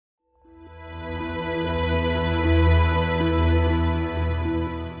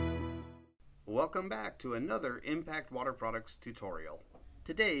Welcome back to another Impact Water Products tutorial.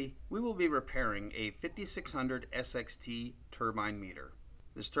 Today we will be repairing a 5600 SXT turbine meter.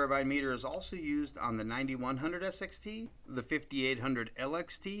 This turbine meter is also used on the 9100 SXT, the 5800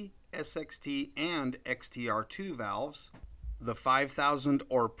 LXT, SXT, and XTR2 valves, the 5000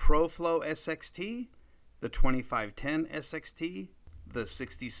 or ProFlo SXT, the 2510 SXT, the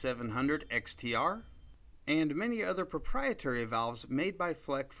 6700 XTR, and many other proprietary valves made by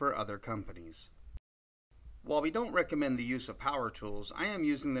Fleck for other companies. While we don't recommend the use of power tools, I am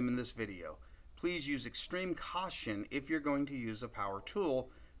using them in this video. Please use extreme caution if you're going to use a power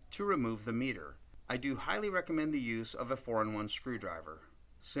tool to remove the meter. I do highly recommend the use of a 4-in-1 screwdriver.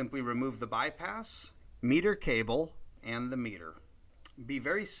 Simply remove the bypass, meter cable, and the meter. Be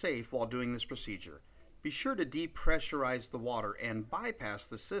very safe while doing this procedure. Be sure to depressurize the water and bypass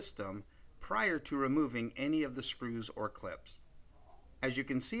the system prior to removing any of the screws or clips. As you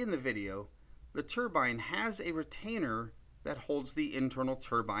can see in the video, the turbine has a retainer that holds the internal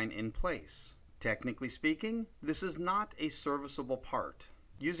turbine in place. Technically speaking, this is not a serviceable part.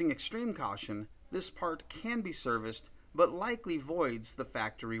 Using extreme caution, this part can be serviced but likely voids the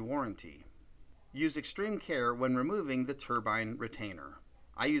factory warranty. Use extreme care when removing the turbine retainer.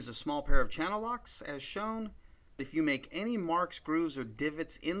 I use a small pair of channel locks as shown. If you make any marks, grooves, or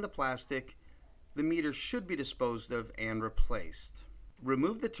divots in the plastic, the meter should be disposed of and replaced.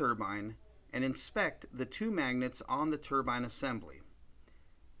 Remove the turbine and inspect the two magnets on the turbine assembly.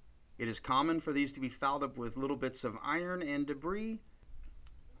 It is common for these to be fouled up with little bits of iron and debris.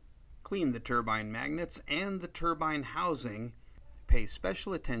 Clean the turbine magnets and the turbine housing. Pay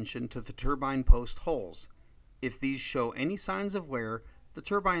special attention to the turbine post holes. If these show any signs of wear, the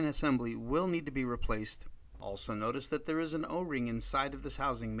turbine assembly will need to be replaced. Also notice that there is an O-ring inside of this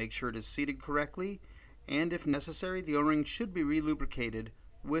housing. Make sure it is seated correctly, and if necessary, the O-ring should be re-lubricated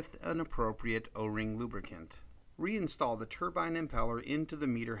with an appropriate O-ring lubricant. Reinstall the turbine impeller into the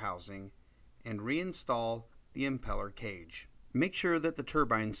meter housing and reinstall the impeller cage. Make sure that the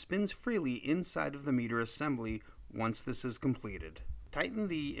turbine spins freely inside of the meter assembly once this is completed. Tighten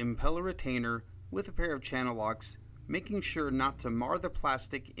the impeller retainer with a pair of channel locks, making sure not to mar the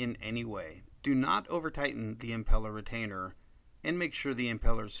plastic in any way. Do not over-tighten the impeller retainer, and make sure the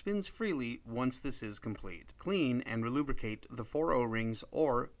impeller spins freely once this is complete. Clean and relubricate the 4 O-rings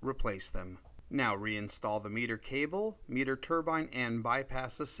or replace them. Now reinstall the meter cable, meter turbine, and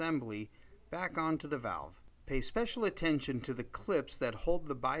bypass assembly back onto the valve. Pay special attention to the clips that hold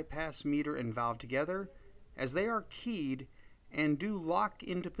the bypass meter and valve together, as they are keyed and do lock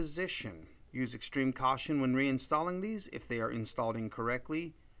into position. Use extreme caution when reinstalling these. If they are installed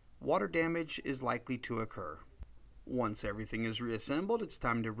incorrectly, water damage is likely to occur. Once everything is reassembled, it's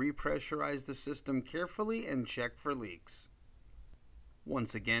time to repressurize the system carefully and check for leaks.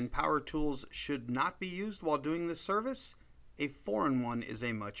 Once again, power tools should not be used while doing this service. A 4-in-1 is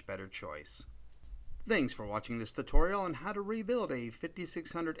a much better choice. Thanks for watching this tutorial on how to rebuild a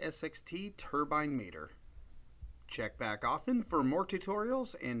 5600 SXT turbine meter. Check back often for more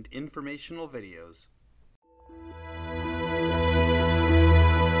tutorials and informational videos.